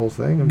whole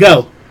thing.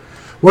 Go.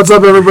 What's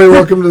up, everybody?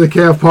 Welcome to the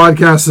KF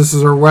Podcast. This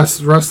is our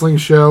West Wrestling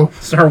show.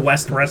 It's our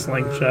West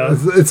Wrestling show.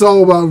 It's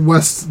all about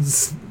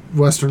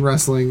Western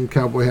wrestling,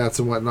 cowboy hats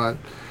and whatnot.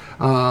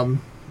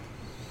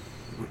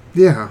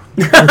 Yeah,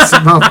 it's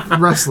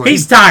about wrestling.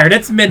 He's tired.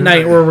 It's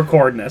midnight. We're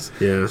recording this.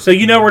 Yeah. So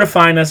you know where to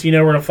find us. You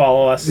know where to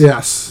follow us.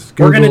 Yes.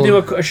 We're going to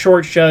do a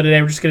short show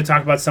today. We're just going to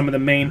talk about some of the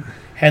main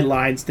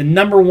headlines. The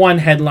number one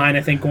headline,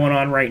 I think, going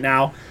on right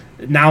now,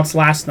 announced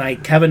last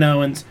night, Kevin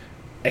Owens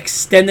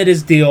extended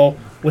his deal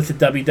with the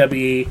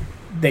WWE.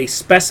 They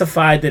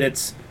specified that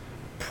it's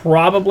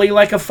probably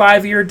like a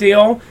 5-year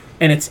deal,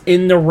 and it's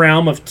in the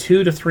realm of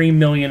 $2 to $3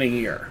 million a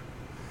year.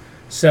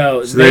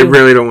 So they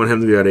really don't want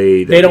him to go to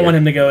AEW. They don't want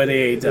him to go to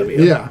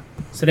AEW. Yeah.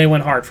 So they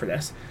went hard for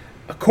this.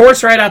 Of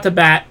course, right out the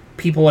bat,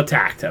 people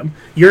attacked him.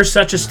 You're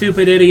such a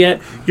stupid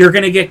idiot. You're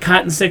going to get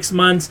cut in 6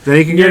 months. Then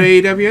he can go to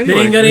AEW anyway. Then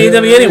he can go to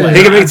AEW anyway.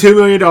 He can make $2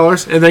 million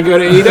and then go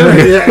to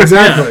AEW. Yeah,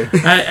 exactly.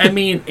 Yeah. I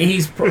mean,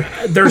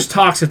 there's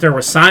talks that there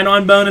were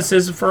sign-on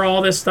bonuses for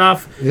all this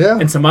stuff. Yeah.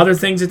 And some other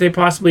things that they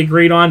possibly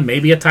agreed on.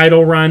 Maybe a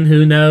title run.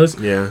 Who knows?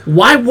 Yeah.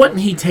 Why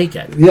wouldn't he take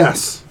it?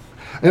 Yes.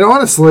 And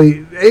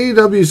honestly,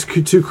 AEW is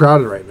too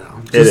crowded right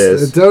now. It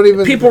is.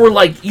 People were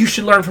like, you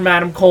should learn from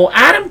Adam Cole.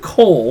 Adam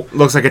Cole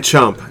looks like a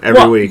chump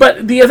every week.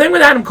 But the thing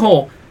with Adam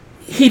Cole,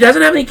 he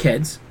doesn't have any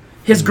kids.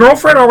 His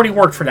girlfriend already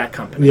worked for that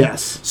company.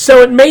 Yes.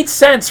 So it made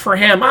sense for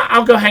him.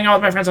 I'll go hang out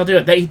with my friends. I'll do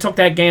it. He took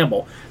that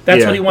gamble.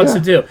 That's what he wants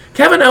to do.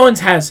 Kevin Owens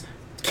has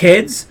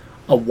kids,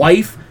 a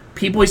wife,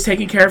 people he's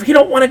taking care of. He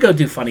don't want to go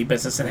do funny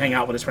business and hang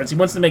out with his friends. He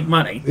wants to make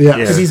money. Yeah.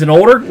 Because he's an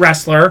older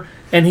wrestler,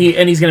 and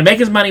he's going to make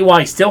his money while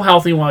he's still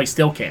healthy, while he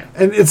still can.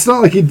 And it's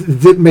not like he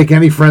didn't make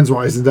any friends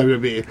while he's in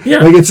WWE. Yeah.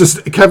 Like, it's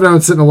just Kevin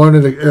Owens sitting alone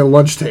at a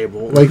lunch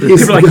table. Like,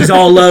 People are like, he's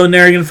all alone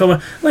there. You're going to film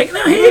him. Like,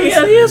 no, he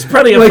has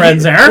plenty of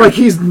friends there. Like,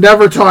 he's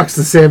never talks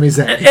to Sami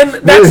Zayn. And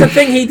that's the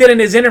thing he did in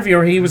his interview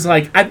where he was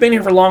like, I've been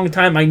here for a long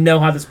time. I know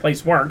how this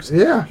place works.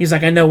 Yeah. He's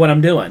like, I know what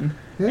I'm doing.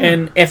 Yeah.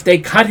 And if they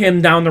cut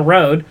him down the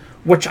road,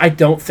 which I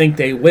don't think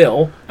they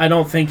will, I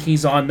don't think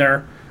he's on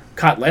their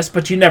cut list,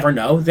 but you never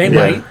know. They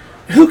might.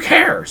 Who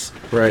cares?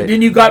 Right.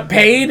 Then you got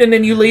paid, and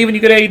then you leave, and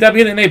you go to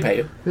AEW, and then they pay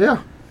you.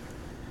 Yeah.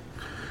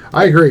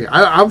 I agree.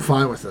 I'm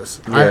fine with this.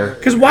 Yeah.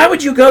 Because why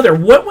would you go there?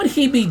 What would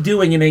he be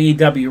doing in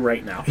AEW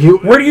right now?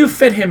 Where do you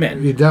fit him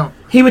in? You don't.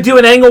 He would do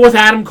an angle with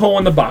Adam Cole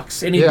and the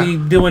Bucks, and he'd be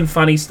doing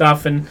funny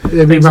stuff and It'd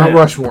be things Mount like that.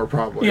 Rushmore,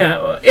 probably.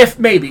 Yeah, if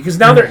maybe, because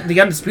now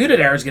the Undisputed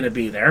Era is going to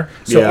be there.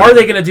 So are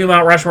they going to do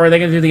Mount Rushmore, or are they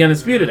going to do the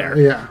Undisputed Era?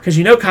 Yeah. Because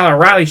you know Kyle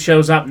O'Reilly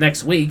shows up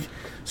next week.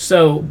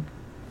 So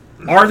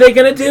are they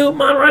going to do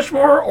Mount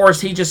Rushmore, or is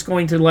he just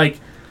going to, like,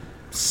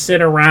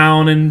 sit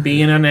around and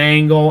be in an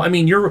angle? I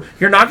mean, you're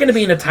not going to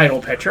be in a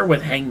title picture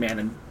with Hangman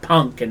and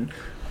Punk and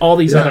all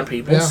these other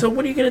people. Yeah. So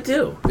what are you going to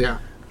do? Yeah.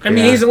 I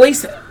mean, he's at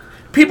least...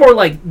 People are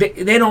like,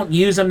 they don't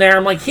use him there.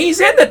 I'm like, he's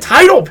in the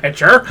title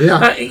picture.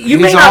 Yeah.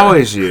 He's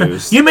always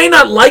used. You may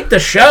not like the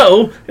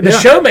show. The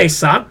show may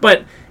suck,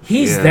 but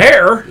he's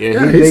there.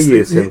 Yeah, they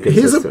use him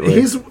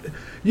consistently.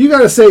 You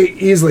got to say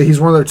easily he's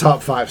one of their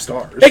top 5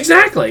 stars.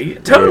 Exactly.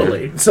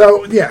 Totally. Yeah.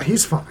 So, yeah,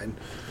 he's fine.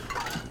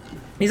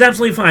 He's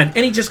absolutely fine.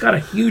 And he just got a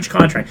huge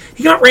contract.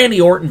 He got Randy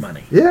Orton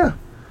money. Yeah.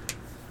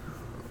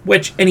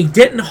 And he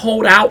didn't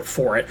hold out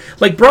for it.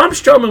 Like, Braun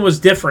Strowman was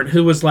different,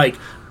 who was like,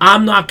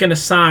 I'm not going to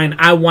sign.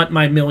 I want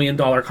my $1 million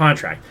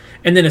contract.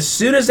 And then as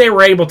soon as they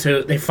were able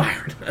to, they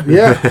fired him.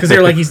 Yeah. Because they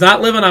were like, he's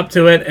not living up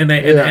to it, and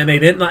they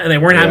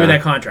weren't happy with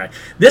that contract.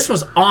 This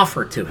was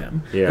offered to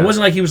him. Yeah. It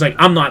wasn't like he was like,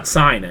 I'm not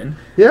signing.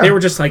 Yeah. They were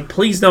just like,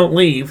 please don't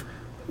leave.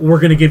 We're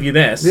going to give you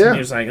this. Yeah. And he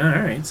was like, all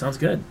right, sounds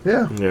good.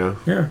 Yeah. Yeah.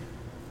 Yeah.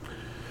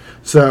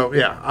 So,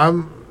 yeah,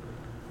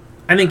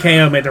 I think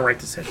KO made the right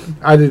decision.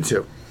 I do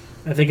too.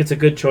 I think it's a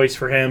good choice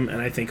for him,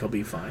 and I think he'll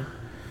be fine.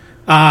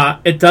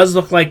 It does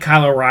look like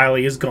Kyle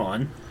O'Reilly is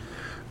gone.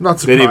 Not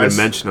surprised. They didn't even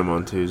mention him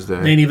on Tuesday.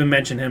 They didn't even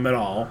mention him at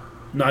all.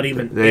 Not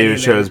even. They didn't even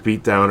show his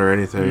beatdown or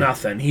anything.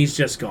 Nothing. He's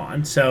just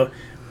gone. So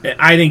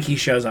I think he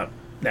shows up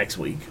next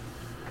week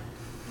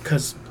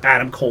because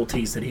Adam Cole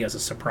teased that he has a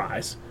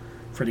surprise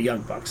for the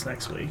Young Bucks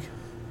next week.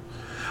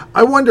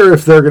 I wonder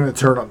if they're going to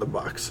turn on the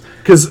Bucks.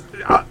 Because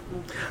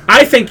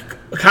I think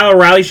Kyle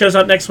O'Reilly shows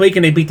up next week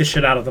and they beat the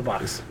shit out of the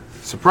Bucks.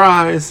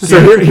 Surprise.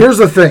 So here's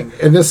the thing,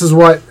 and this is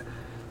what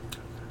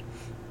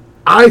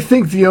I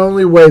think the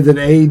only way that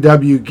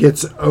AEW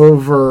gets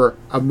over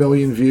 1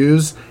 million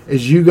views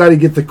is you got to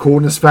get the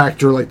coolness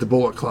factor like the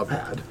Bullet Club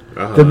had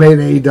that made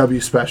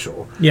AEW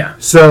special. Yeah.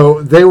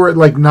 So they were at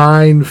like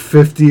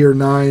 950 or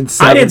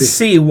 970. I didn't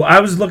see. I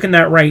was looking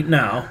at right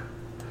now.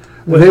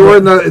 They were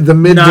in the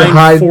mid to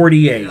high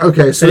 948.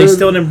 Okay, so they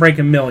still didn't break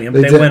 1 million,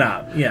 but they went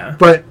up. Yeah.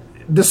 But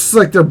this is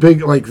like their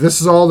big, like,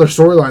 this is all their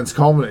storylines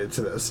culminated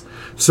to this.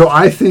 So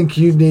I think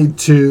you need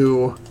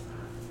to.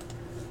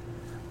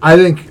 I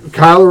think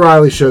Kyle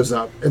O'Reilly shows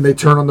up and they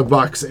turn on the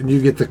Bucks and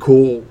you get the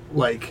cool,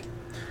 like,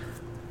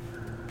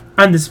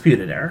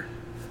 Undisputed Era.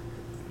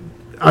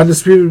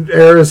 Undisputed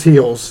Era's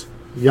heels.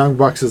 Young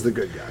Bucks is the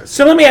good guys.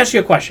 So let me ask you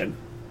a question.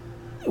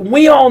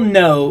 We all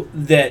know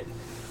that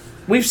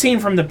we've seen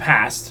from the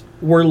past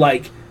where,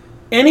 like,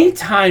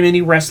 anytime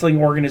any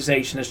wrestling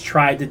organization has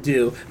tried to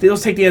do,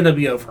 let's take the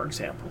NWO for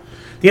example.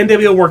 The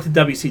NWO worked at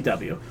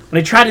WCW. When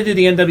they tried to do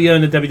the NWO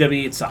in the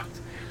WWE, it sucked.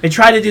 They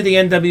tried to do the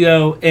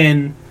NWO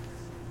in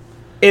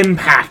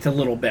Impact a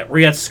little bit, where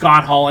you had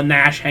Scott Hall and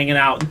Nash hanging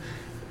out, and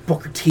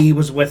Booker T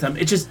was with them.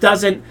 It just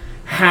doesn't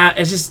have.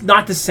 It's just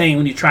not the same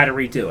when you try to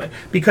redo it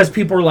because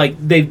people are like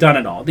they've done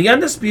it all. The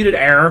Undisputed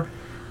Era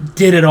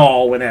did it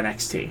all with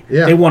NXT.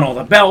 Yeah. They won all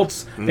the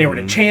belts. They were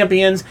the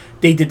champions.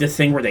 They did the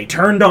thing where they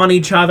turned on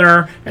each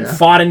other and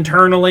fought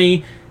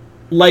internally.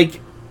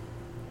 Like,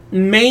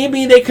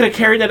 maybe they could have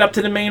carried that up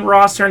to the main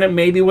roster and it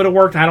maybe would have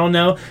worked. I don't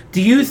know.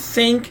 Do you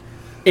think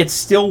it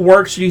still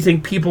works, or do you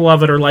think people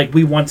of it are like,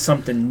 we want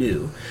something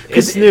new?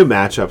 It's new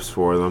matchups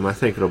for them. I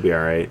think it'll be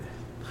all right.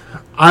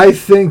 I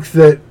think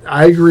that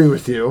I agree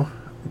with you,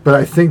 but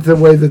I think the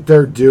way that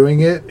they're doing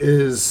it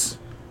is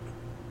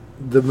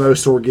the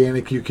most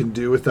organic you can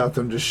do without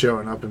them just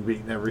showing up and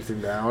beating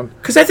everything down.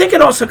 Because I think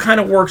it also kind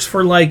of works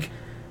for, like,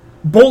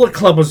 Bullet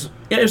Club it was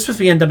supposed to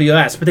be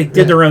NWS, but they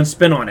did their own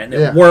spin on it, and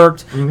it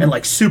worked, and,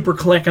 like, Super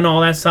Click and all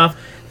that stuff.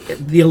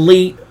 The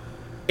Elite,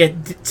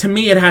 to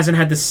me, it hasn't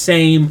had the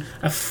same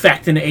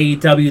effect in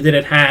AEW that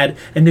it had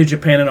in New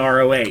Japan and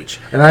ROH.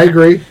 And I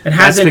agree.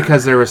 That's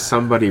because there was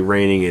somebody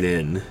reining it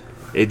in.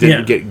 It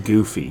didn't get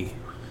goofy.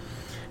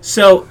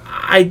 So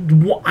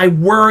I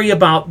worry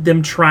about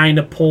them trying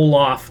to pull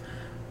off.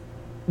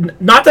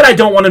 Not that I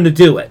don't want them to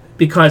do it,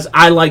 because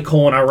I like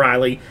Cole and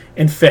O'Reilly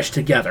and Fish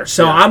together.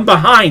 So I'm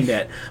behind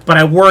it, but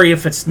I worry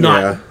if it's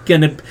not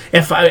gonna.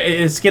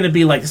 It's gonna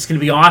be like, it's gonna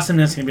be awesome,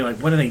 and it's gonna be like,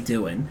 what are they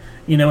doing?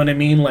 You know what I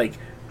mean? Like,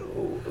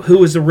 who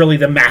was really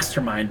the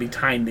mastermind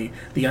behind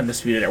the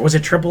Undisputed Era? Was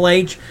it Triple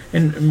H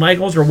and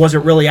Michaels, or was it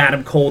really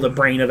Adam Cole, the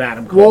brain of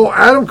Adam Cole? Well,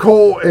 Adam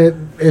Cole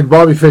and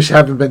Bobby Fish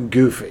haven't been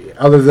goofy,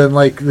 other than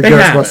like the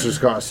Ghostbusters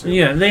costume.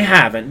 Yeah, they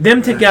haven't.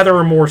 Them together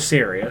are more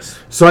serious.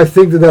 So I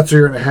think that's what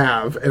you're going to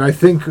have, and I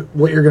think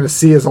what you're going to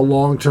see is a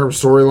long-term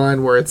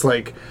storyline where it's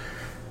like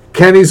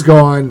Kenny's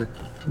gone,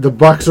 the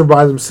Bucks are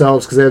by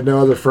themselves because they have no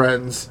other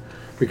friends,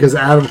 because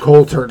Adam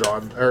Cole turned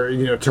on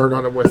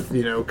him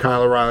with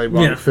Kyle O'Reilly,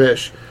 Bobby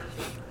Fish.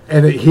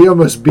 And he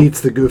almost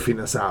beats the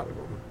goofiness out of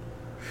him.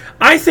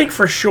 I think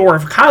for sure,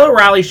 if Kyle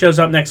O'Reilly shows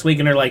up next week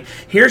and they're like,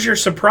 here's your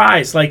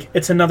surprise, like,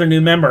 it's another new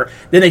member,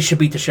 then they should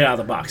beat the shit out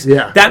of the Bucks.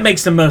 Yeah. That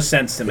makes the most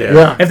sense to me.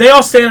 Yeah. If they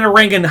all stand in a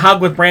ring and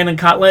hug with Brandon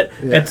Cutlet,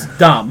 it's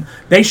dumb.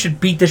 They should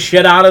beat the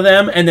shit out of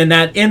them, and then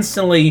that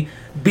instantly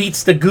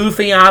beats the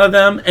goofy out of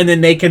them, and then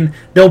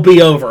they'll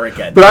be over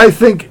again. But I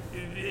think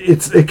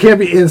it can't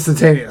be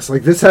instantaneous.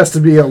 Like, this has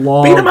to be a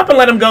long... Beat them up and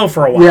let them go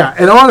for a while. Yeah,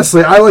 and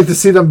honestly, I like to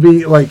see them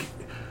be, like...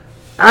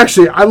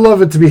 Actually, I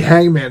love it to be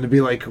Hangman, to be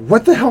like,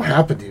 what the hell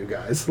happened to you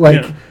guys?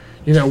 Like,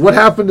 what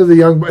happened to the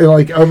young...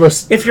 Like,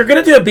 almost... If you're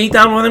going to do a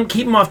beatdown with them,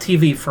 keep them off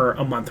TV for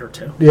a month or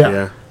two.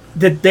 Yeah.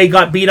 That they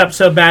got beat up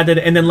so bad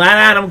and then let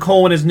Adam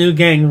Cole and his new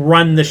gang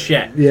run the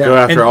shit. Yeah. Go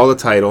after all the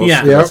titles.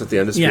 Yeah. That's what the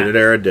Undisputed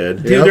Era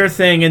did. Do their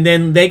thing, and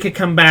then they could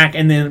come back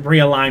and then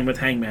realign with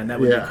Hangman. That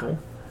would be cool.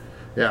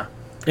 Yeah.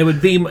 It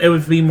would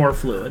be more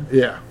fluid.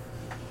 Yeah.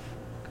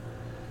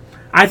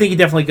 I think he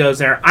definitely goes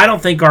there. I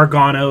don't think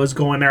Gargano is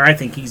going there. I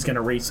think he's going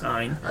to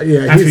resign.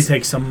 Yeah, after he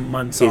takes some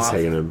months off. He's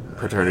taking a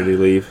paternity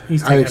leave.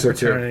 He's taking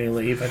paternity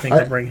leave. I think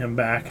they'll bring him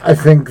back. I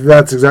think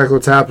that's exactly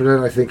what's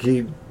happening. I think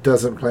he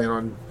doesn't plan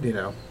on,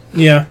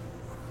 Yeah.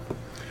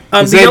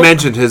 They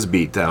mentioned his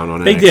beatdown on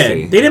NXT. They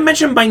did. They didn't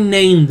mention him by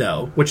name,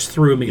 though, which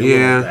threw me a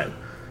little bit.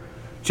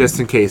 Just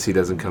in case he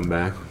doesn't come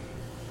back.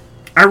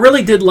 I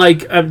really did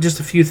like, just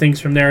a few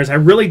things from there, I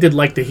really did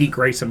like the heat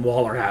Grayson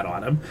Waller had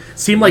on him.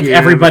 Seemed like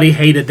everybody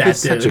hated that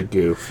he's dude. He's such a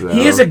goof, though.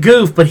 He is a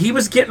goof, but he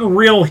was getting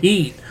real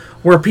heat,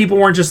 where people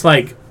weren't just,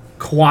 like,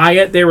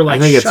 quiet. They were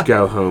like, I think it's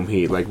go home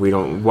heat. Like, we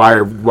don't... Why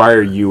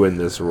are you in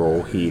this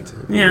role, heat?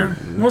 Yeah.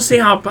 We'll see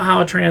how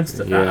it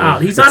trans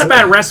out. He's not a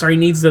bad wrestler. He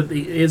needs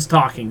his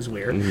talking's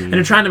weird. Mm-hmm. And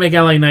they're trying to make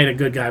LA Knight a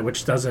good guy,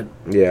 which doesn't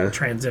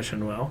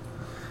transition well.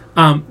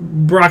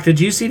 Brock,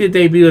 did you see the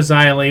debut of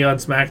Xia Li on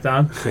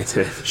SmackDown? I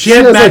did. She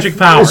had magic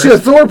powers. She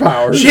had Thor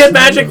powers. She had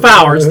magic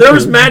powers. There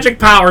was magic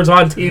powers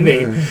on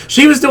TV.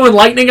 She was doing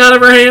lightning out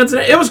of her hands.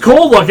 It was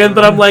cool looking,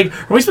 but I'm like,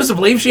 are we supposed to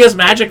believe she has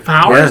magic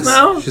powers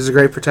now? She's a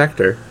great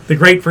protector. The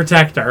Great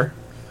Protector.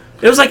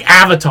 It was like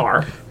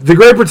Avatar. The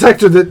Great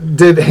Protector that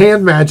did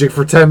hand magic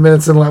for 10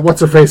 minutes and let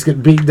what's-her-face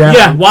get beat down.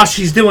 Yeah, while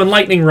she's doing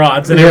lightning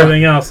rods and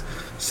everything else.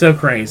 So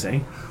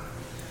crazy.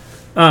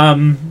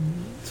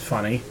 It's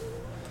funny.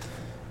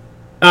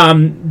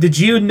 Did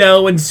you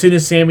know as soon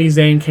as Sami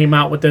Zayn came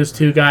out with those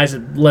two guys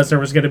that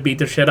Lesnar was going to beat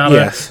the shit out of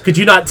them? Could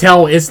you not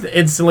tell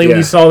instantly when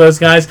you saw those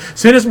guys? As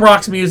soon as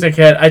Brock's music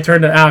hit, I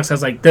turned to Alex. I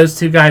was like, those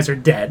two guys are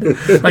dead.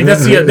 Like,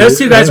 those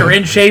two guys are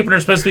in shape and are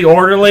supposed to be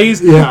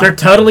orderlies. Yeah. They're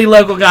totally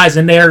local guys,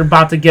 and they're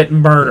about to get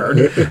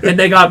murdered. And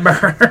they got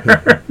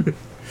murdered.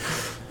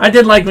 I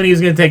did like when he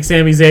was going to take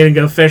Sami Zayn and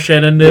go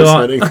fishing and do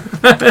all.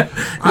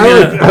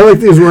 I like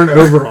these wearing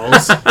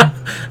overalls.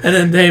 And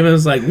then David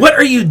was like, "What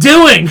are you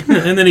doing?"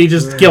 And then he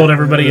just killed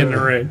everybody in the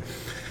ring.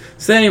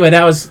 So anyway,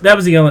 that was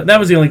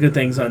the only good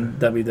things on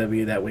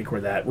WWE that week.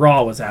 Were that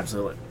Raw was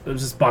absolute. It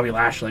was just Bobby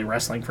Lashley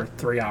wrestling for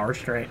 3 hours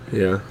straight.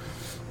 Yeah.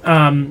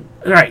 All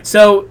right.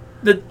 So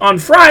on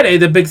Friday,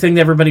 the big thing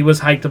that everybody was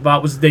hyped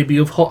about was the debut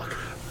of Hook.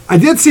 I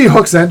did see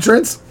Hook's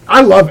entrance.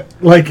 I love it.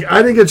 Like,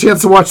 I didn't get a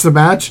chance to watch the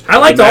match. I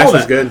liked all of it.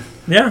 Was good.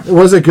 Yeah.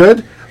 Was it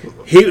good?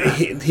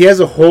 He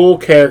has a whole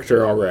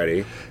character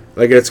already.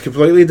 Like, it's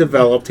completely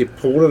developed. He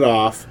pulled it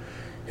off.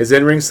 His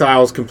in-ring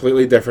style is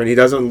completely different. He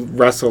doesn't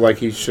wrestle like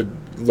he should.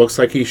 Looks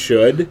like he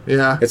should.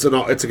 Yeah. It's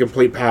a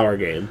complete power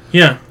game.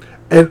 Yeah.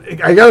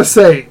 And I gotta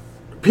say,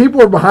 people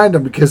are behind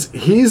him because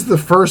he's the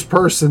first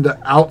person to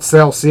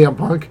outsell CM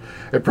Punk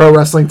at Pro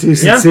Wrestling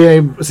Tees since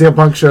CM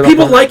Punk showed up.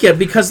 People like it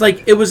because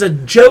like it was a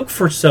joke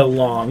for so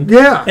long.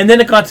 Yeah. And then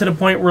it got to the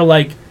point where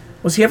like,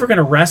 was he ever going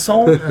to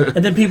wrestle?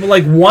 And then people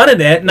like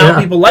wanted it.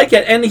 Now people like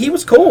it, and he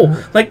was cool.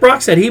 Like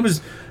Brock said, he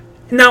was.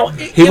 Now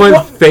he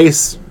went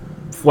face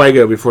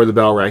Fuego before the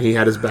bell rang. He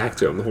had his back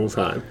to him the whole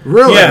time.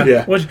 Really?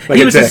 Yeah. Like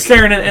he was just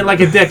staring at like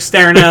a dick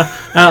staring out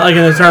like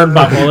in a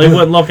turnbuckle. He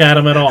wouldn't look at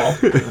him at all.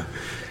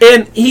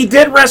 And he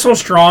did wrestle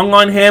strong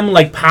on him,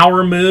 like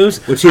power moves.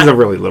 Which he's a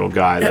really little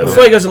guy, though.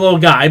 Fuego's a little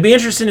guy. It'd be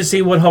interesting to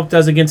see what Hook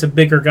does against a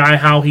bigger guy,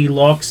 how he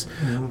looks.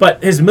 Mm-hmm.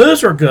 But his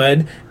moves were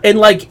good, and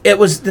like it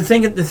was the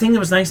thing that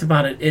was nice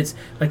about it. It's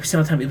like we said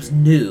all the time, it was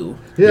new.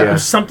 Yeah. It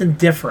was something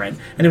different,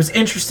 and it was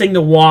interesting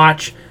to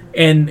watch.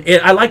 And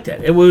I liked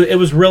it. It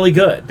was really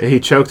good. He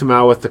choked him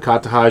out with the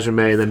Kata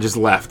Hajime and then just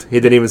left.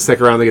 He didn't even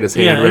stick around to get his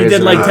hand raised. He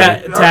did like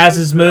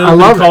Taz's move.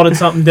 I called it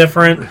something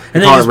different,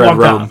 and then he just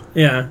walked out.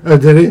 Yeah.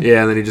 Did he?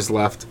 Yeah, and then he just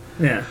left.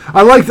 Yeah.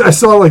 I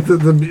saw like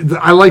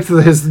I liked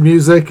his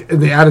music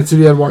and the attitude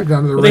he had walking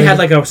down to the ring. They had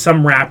like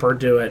some rapper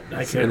do it.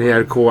 And he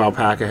had cool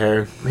alpaca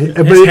hair.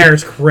 His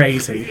hair's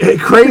crazy.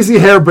 Crazy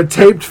hair, but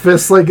taped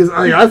fists. I think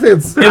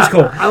it was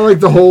cool. I like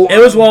the whole. It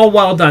was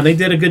well done. They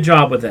did a good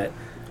job with it.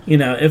 You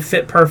know, it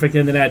fit perfect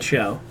into that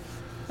show.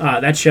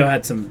 That show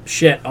had some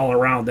shit all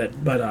around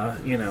it,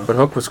 but you know. But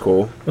Hook was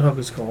cool.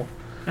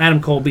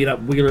 Adam Cole beat up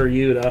Wheeler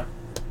Yuta.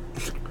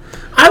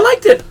 I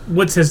liked it.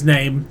 What's his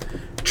name?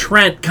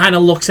 Trent kind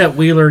of looks at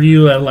Wheeler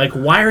Yuta like,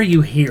 "Why are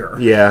you here?"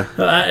 Yeah.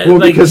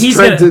 Like, because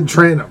Trent didn't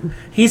train him.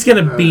 He's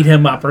gonna beat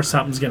him up, or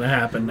something's gonna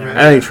happen there.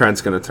 I think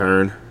Trent's gonna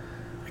turn.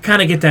 I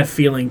kind of get that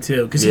feeling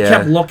too, because he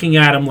kept looking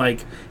at him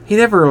like he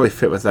never really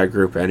fit with that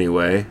group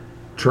anyway.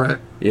 Trent.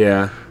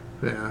 Yeah.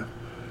 Yeah.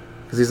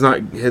 Because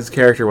his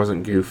character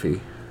wasn't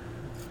goofy.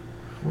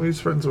 Well, he's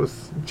friends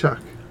with Chuck.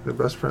 They're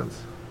best friends.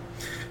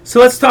 So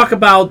let's talk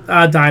about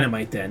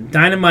Dynamite then.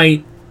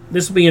 Dynamite,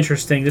 this will be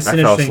interesting. I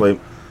fell asleep.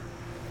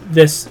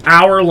 This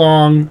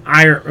hour-long,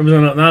 it was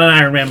not an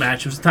Iron Man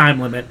match, it was a time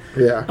limit.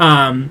 Yeah.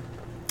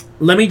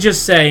 Let me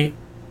just say,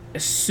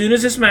 as soon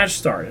as this match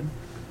started,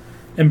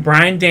 and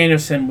Bryan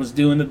Danielson was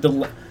doing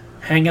the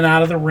hanging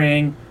out of the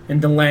ring and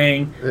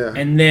delaying,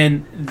 and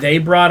then they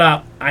brought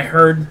up, I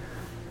heard...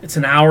 It's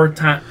an hour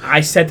time.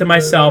 I said to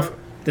myself,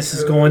 "This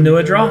is going to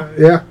a draw."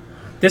 Yeah,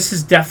 this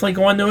is definitely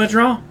going to a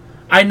draw.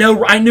 I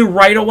knew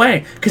right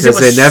away because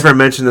they never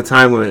mentioned the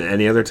time limit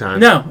any other time.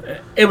 No,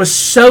 it was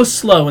so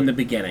slow in the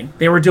beginning.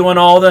 They were doing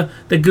all the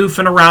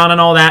goofing around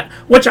and all that,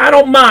 which I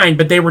don't mind,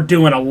 but they were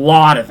doing a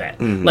lot of it.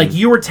 Mm-hmm. Like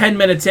you were 10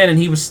 minutes in, and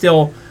he was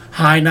still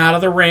hiding out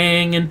of the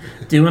ring and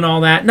doing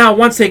all that. Now,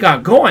 once they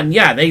got going,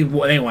 they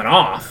went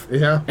off.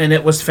 Yeah, and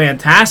it was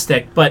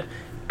fantastic. But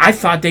I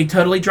thought they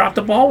totally dropped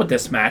the ball with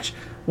this match.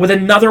 With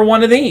another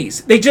one of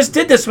these. They just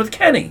did this with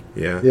Kenny.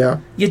 Yeah.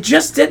 You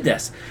just did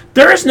this.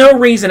 There is no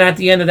reason at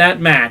the end of that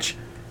match,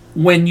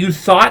 when you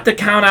thought the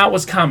count out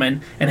was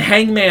coming, and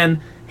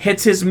Hangman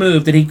hits his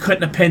move, that he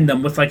couldn't have pinned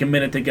him with like a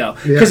minute to go.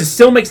 Because it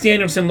still makes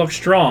Danielson look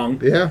strong.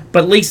 Yeah.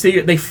 But at least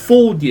they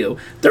fooled you.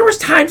 There was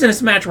times in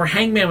this match where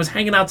Hangman was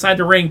hanging outside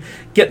the ring,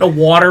 getting a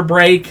water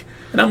break.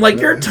 And I'm like,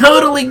 you're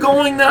totally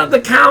going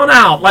the count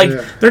out. Like,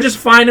 they're just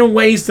finding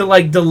ways to,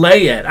 like,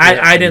 delay it.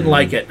 I didn't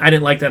like it. I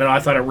didn't like that at all. I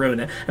thought it ruined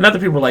it. And other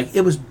people were like,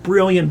 it was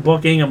brilliant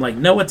booking. I'm like,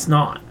 no, it's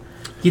not.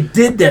 You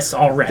did this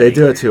already. They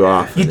do it too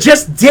often. You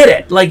just did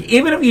it. Like,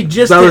 even if you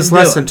just that was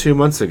less than 2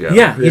 months ago.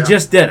 Yeah, you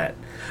just did it.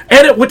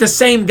 And with the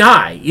same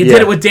guy. You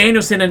did it with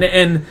Danielson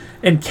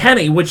and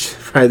Kenny, which...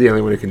 Probably the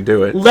only one who can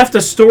do it. Left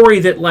a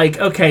story that, like,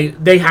 okay,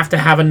 they have to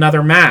have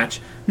another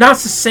match. Now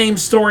it's the same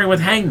story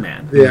with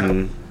Hangman. Yeah.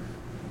 Mm-hmm.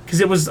 Because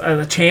it was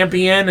a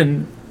champion,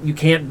 and you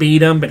can't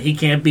beat him, but he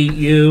can't beat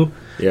you.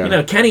 Yeah. You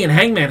know, Kenny and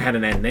Hangman had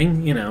an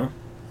ending, you know.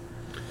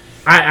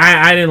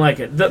 I didn't like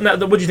it.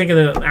 What did you think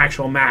of the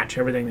actual match,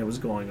 everything that was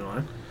going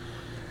on?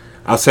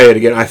 I'll say it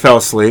again. I fell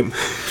asleep.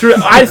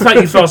 I thought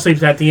you fell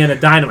asleep at the end of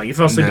Dynamite. You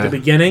fell asleep at the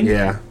beginning?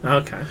 Yeah.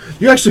 Okay.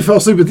 You actually fell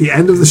asleep at the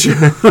end of the show?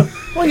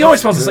 Well, he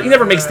always falls asleep. He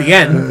never makes the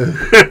end.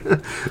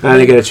 I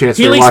didn't get a chance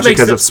to watch it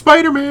because of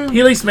Spider-Man. He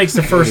at least makes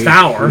the first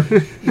hour,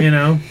 you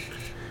know.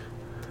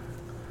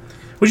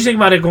 What do you think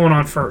about it going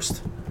on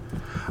first?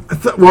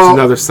 It's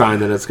another sign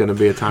that it's going to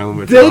be a time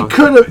limit. They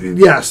could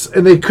have,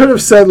 and they could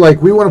have said,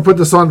 like, we want to put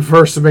this on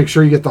first to make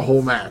sure you get the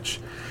whole match.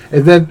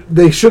 And then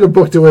they should have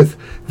booked it with,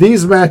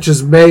 these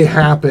matches may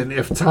happen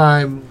if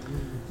time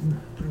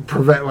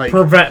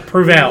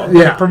prevail.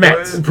 Yeah,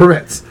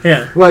 Permits.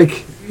 Yeah.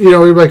 Like,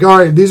 you're like, all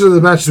right, these are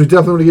the matches we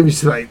definitely want to give you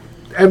tonight.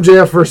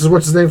 MJF versus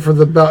what's his name for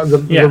the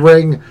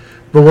ring,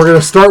 but we're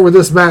gonna start with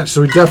this match,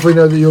 so we definitely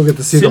know that you'll get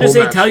to see the whole match. As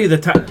soon as they tell you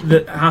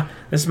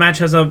this match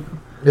has a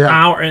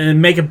hour and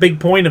make a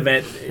big point of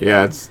it.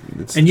 Yeah, it's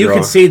and you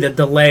can see the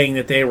delaying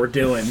that they were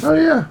doing. Oh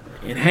yeah.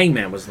 And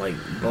Hangman was like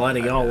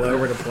bloody all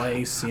over the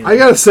place. I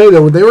gotta say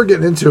though, when they were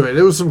getting into it,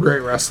 it was some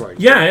great wrestling.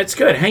 Yeah, it's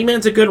good.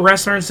 Hangman's a good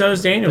wrestler, and so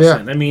is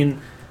Danielson. Yeah. I mean,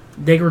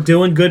 they were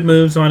doing good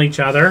moves on each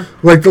other.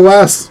 Like the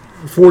last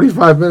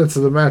 45 minutes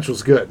of the match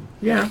was good.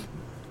 Yeah.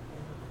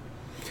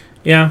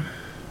 Yeah,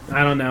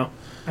 I don't know.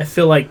 I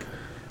feel like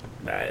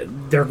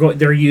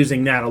they're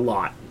using that a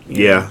lot.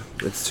 Yeah,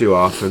 it's too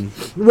often.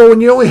 Well,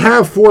 when you only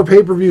have 4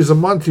 pay-per-views a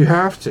month, you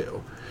have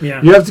to.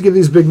 Yeah. You have to give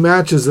these big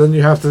matches, then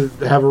you have to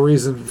have a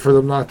reason for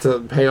them not to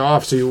pay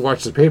off, so you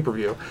watch the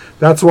pay-per-view.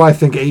 That's why I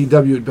think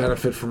AEW would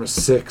benefit from a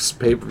 6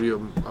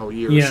 pay-per-view a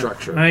year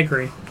structure. I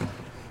agree.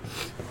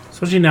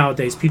 Especially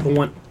nowadays, people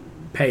want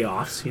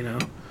payoffs,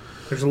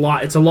 There's a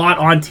lot. It's a lot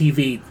on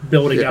TV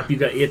building up.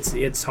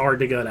 It's hard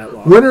to go that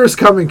long. Winter is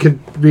Coming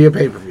could be a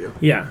pay-per-view.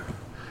 Yeah.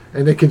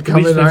 And it could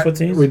come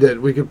in. We did.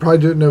 We could probably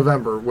do it in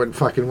November when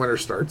fucking winter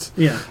starts.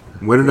 Yeah.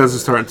 Winter doesn't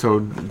start until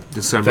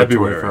December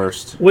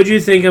 21st. What'd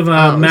you think of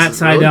Matt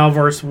Sydal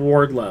versus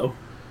Wardlow?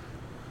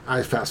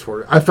 I fast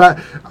forward.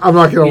 I'm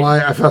not gonna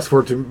lie. I fast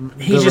forward to.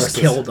 He just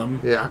killed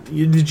him. Yeah.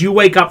 Did you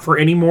wake up for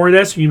any more of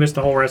this, or you missed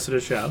the whole rest of the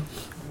show?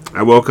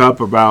 I woke up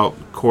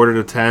about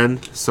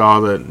 9:45. Saw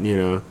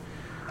that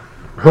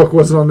Hook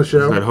wasn't on the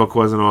show. That Hook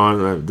wasn't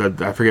on.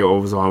 I forget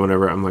what was on.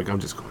 Whatever. I'm like, I'm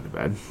just going to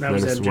bed. That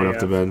was I just went up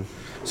to bed.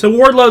 So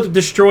Wardlow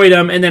destroyed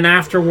him, and then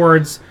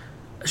afterwards,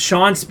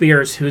 Sean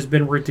Spears, who's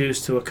been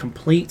reduced to a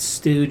complete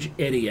stooge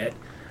idiot.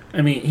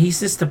 I mean,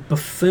 he's just a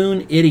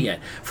buffoon idiot.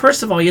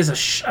 First of all, he has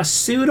a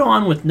suit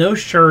on with no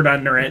shirt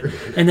under it,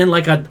 and then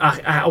like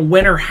a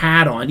winter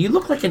hat on. You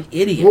look like an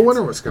idiot. Well,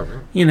 winter was coming.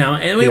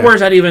 And he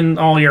wears that even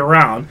all year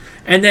round.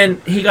 And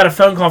then he got a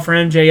phone call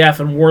from MJF,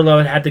 and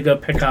Wardlow had to go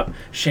pick up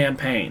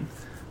champagne.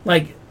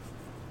 And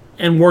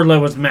Wardlow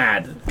was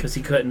mad because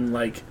he couldn't,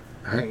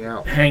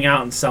 hang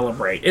out and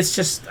celebrate. It's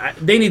just,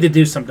 they need to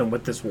do something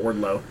with this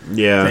Wardlow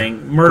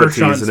thing. Murder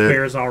Sean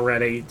Spears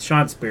already.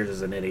 Sean Spears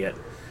is an idiot.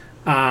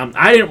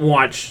 I didn't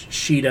watch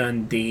Sheeta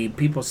and D.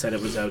 People said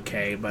it was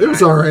okay, but it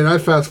was all right. I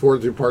fast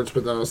forwarded through parts,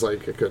 but then I was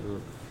like, I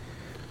couldn't.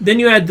 Then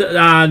you had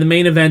the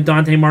main event,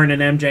 Dante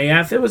Martin and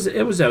MJF.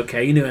 It was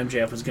okay. You knew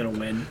MJF was going to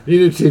win. You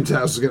knew Team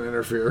Taz was going to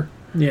interfere.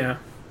 Yeah.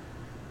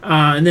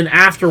 And then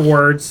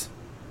afterwards,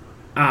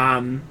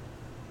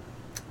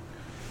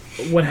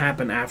 what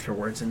happened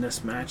afterwards in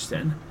this match?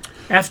 Then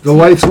the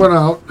lights went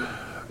out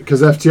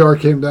because FTR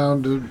came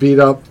down to beat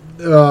up.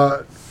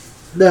 The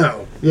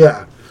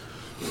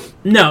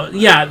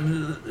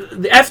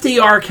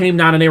FTR came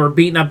down and they were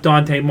beating up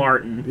Dante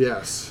Martin.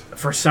 Yes.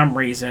 For some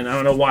reason. I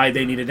don't know why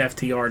they needed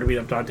FTR to beat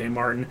up Dante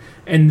Martin.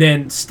 And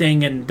then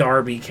Sting and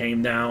Darby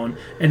came down.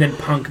 And then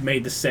Punk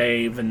made the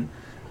save. And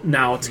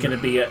now it's going to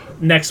be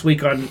next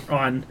week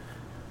on...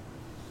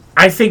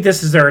 I think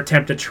this is their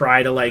attempt to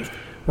try to,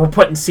 we're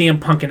putting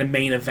CM Punk in the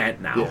main event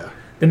now. Yeah.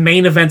 The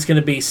main event's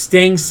going to be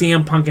Sting,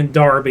 CM Punk, and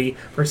Darby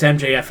versus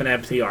MJF and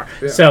FTR.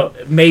 Yeah. So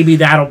maybe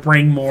that'll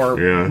bring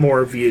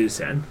more views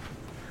in.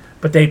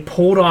 But they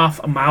pulled off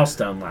a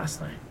milestone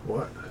last night.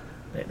 What?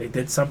 They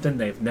did something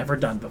they've never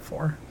done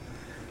before.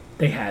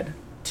 They had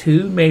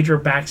 2 major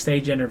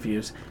backstage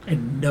interviews,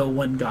 and no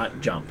one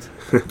got jumped.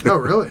 Oh,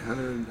 really?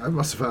 I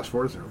must have fast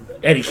forwarded through them.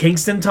 Eddie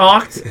Kingston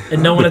talked,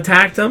 and no one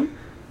attacked him.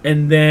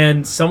 And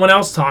then someone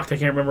else talked, I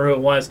can't remember who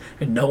it was,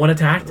 and no one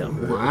attacked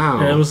him. Wow.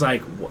 And it was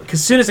like, because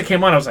as soon as it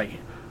came on, I was like,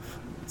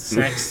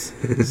 6,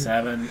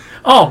 7.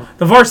 Oh,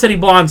 the Varsity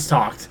Blondes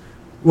talked.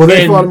 Well,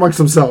 they fought amongst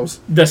themselves.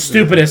 The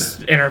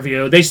stupidest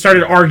interview. They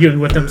started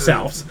arguing with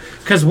themselves.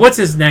 Because what's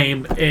his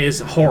name is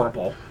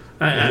horrible.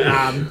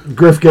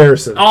 Griff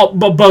Garrison. Oh,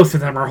 but both of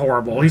them are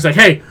horrible. He's like,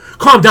 "Hey,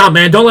 calm down,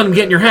 man. Don't let him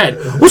get in your head.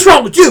 What's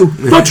wrong with you?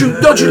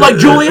 Don't you like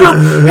Julia?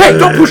 Hey,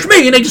 don't push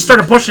me." And they just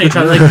started pushing each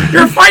other. Like,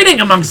 you're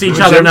fighting amongst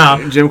each other now.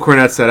 Jim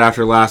Cornette said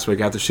after last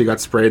week, after she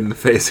got sprayed in the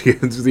face, he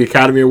gives the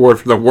Academy Award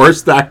for the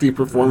worst acting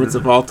performance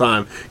of all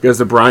time. Goes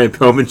to Brian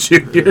Pillman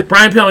Jr.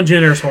 Brian Pillman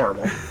Jr. is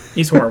horrible.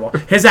 He's horrible.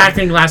 His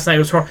acting last night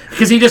was horrible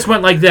because he just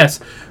went like this.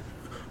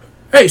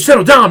 "Hey,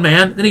 settle down,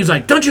 man." Then he was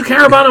like, "Don't you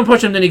care about him?"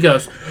 Push him. Then he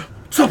goes,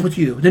 "What's up with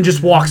you?" Then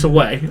just walks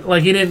away.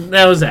 Like he didn't.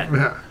 That was it.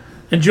 Yeah.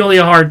 And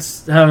Julia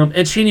Hart's,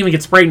 and she didn't even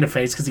get sprayed in the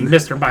face because he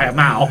missed her by a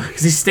mile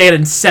because he's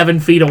standing 7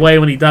 feet away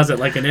when he does it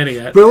like an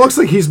idiot. But it looks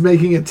like he's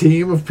making a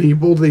team of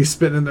people that he's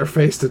spitting in their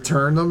face to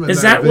turn them.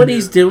 Is that what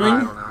he's doing?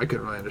 I don't know. I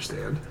couldn't really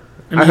understand.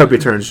 I hope he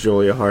turns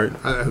Julia Hart.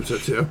 I hope so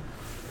too.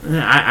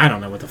 I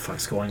don't know what the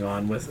fuck's going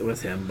on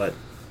with him, but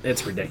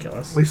it's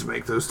ridiculous. At least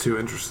make those two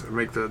interesting.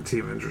 Make the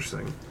team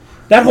interesting.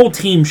 That whole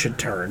team should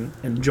turn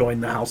and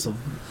join the House of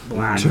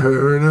Black.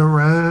 Turn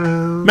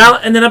around.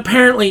 And then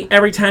apparently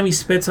every time he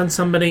spits on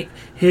somebody,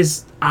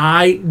 his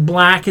eye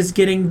black is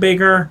getting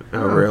bigger.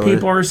 Oh, really?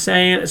 People are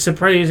saying,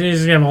 surprisingly, he's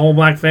going to have a whole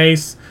black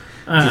face.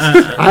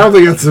 I don't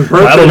think that's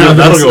appropriate.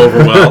 That'll go over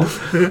well.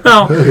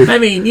 Well, I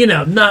mean,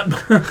 not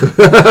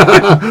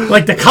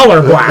like the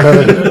color black.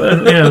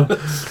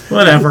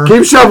 Whatever.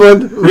 Keep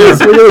shoveling. Let's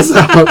figure this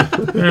out.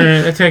 All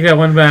right, I take that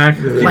one back.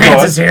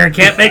 Lance is here.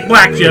 Can't make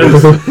black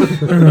jokes.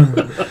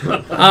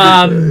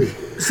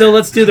 So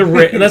let's do the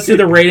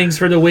ratings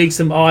for the week.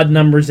 Some odd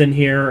numbers in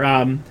here.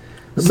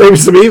 Maybe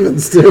some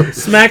evens too.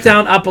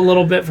 SmackDown up a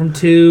little bit from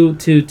 2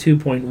 to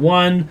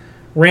 2.1.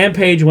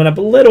 Rampage went up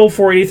a little,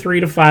 483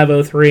 to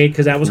 503,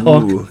 because that was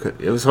Hook. Ooh,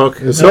 it was Hook.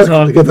 It's Hook.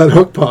 You get that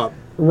Hook pop.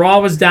 Raw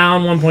was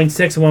down 1.6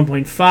 to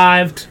 1.5.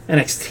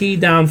 NXT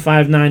down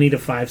 590 to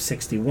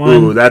 561.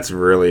 Ooh, that's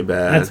really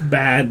bad. That's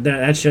bad.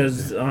 That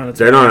shows on its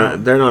They're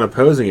not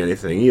opposing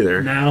anything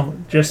either. No,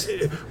 just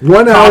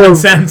 1 hour common of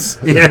sense.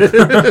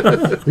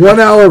 1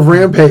 hour of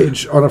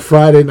Rampage on a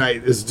Friday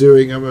night is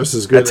doing almost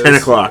as good At 10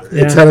 o'clock.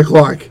 Yeah. At 10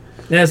 o'clock.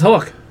 Yeah, it's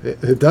Hook.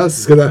 It does.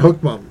 It's got that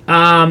Hook bump.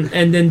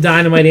 And then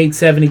Dynamite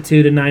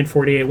 872 to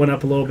 948 went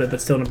up a little bit, but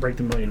still didn't break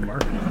the million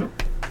mark.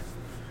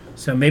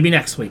 So maybe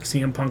next week,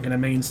 CM Punk in a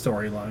main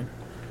storyline.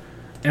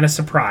 And a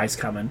surprise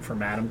coming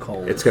from Adam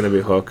Cole. It's going to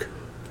be Hook.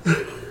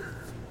 And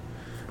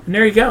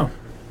there you go.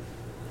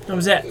 That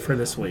was it for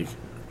this week.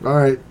 All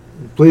right.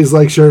 Please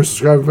like, share,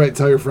 subscribe, invite,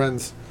 tell your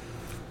friends.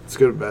 Let's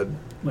go to bed.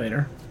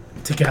 Later.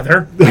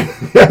 Together.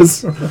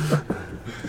 Yes.